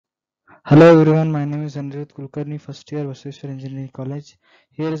Hello everyone, my name is Anirudh Kulkarni, first year Vasveshwar Engineering College.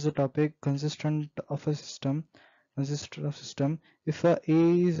 Here is the topic consistent of a system. Consistent of system. If A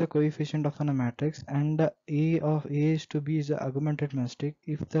is a coefficient of a matrix and A of A is to B is a augmented matrix,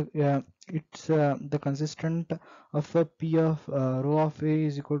 if the consistent of a P of row of A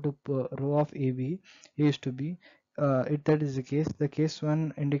is equal to row of AB, A is to B. If that is the case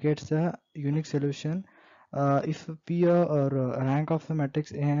one indicates the unique solution. If P or rank of the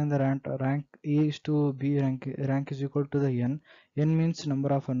matrix A and the rank A is to B, rank is equal to the n means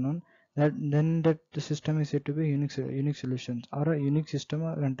number of unknown. Then that the system is said to be unique solutions, or a unique system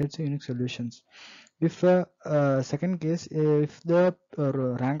contains unique solutions. If second case, if the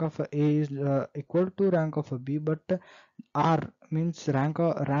rank of A is equal to rank of a B, but R means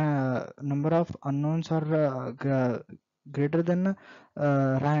number of unknowns are greater than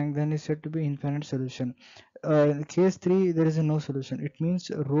rank, then is said to be infinite solution. In case 3, there is no solution. It means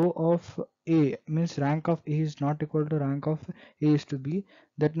row of A means rank of A is not equal to rank of A is to B.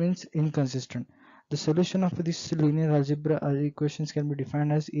 That means inconsistent. The solution of this linear algebra equations can be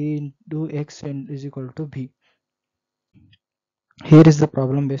defined as A into X and is equal to B. Here is the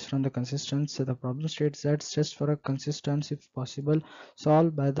problem based on the consistency. So the problem states that just for a consistency, if possible,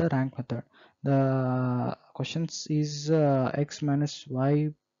 solve by the rank method. The questions is x minus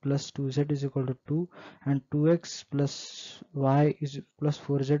y plus 2z is equal to 2, and 2x plus y is plus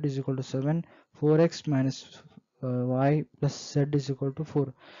 4z is equal to 7, 4x minus y plus z is equal to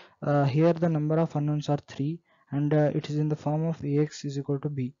 4. Here the number of unknowns are 3, and it is in the form of ax is equal to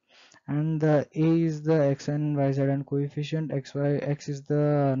b, and the a is the x and y z and coefficient x is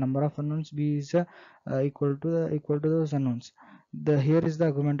the number of unknowns, b is equal to those unknowns. The here is the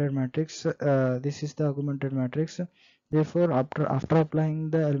augmented matrix. This is the augmented matrix. Therefore, after applying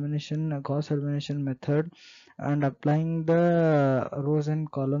the Gauss elimination method and applying the rows and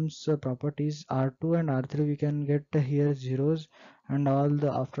columns properties R2 and R3, we can get here zeros, and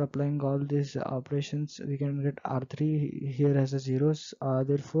after applying all these operations we can get R3 here as a zeros.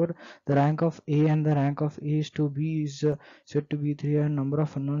 Therefore, the rank of A and the rank of A is to B is said to be 3, and number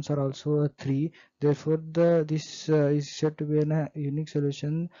of unknowns are also 3. Therefore, this is said to be a unique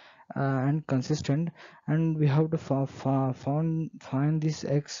solution and consistent, and we have to find this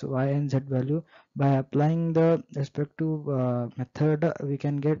x, y, and z value by applying the respective method. We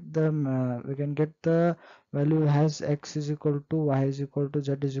can get the value as x is equal to y is equal to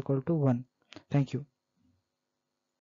z is equal to 1. Thank you.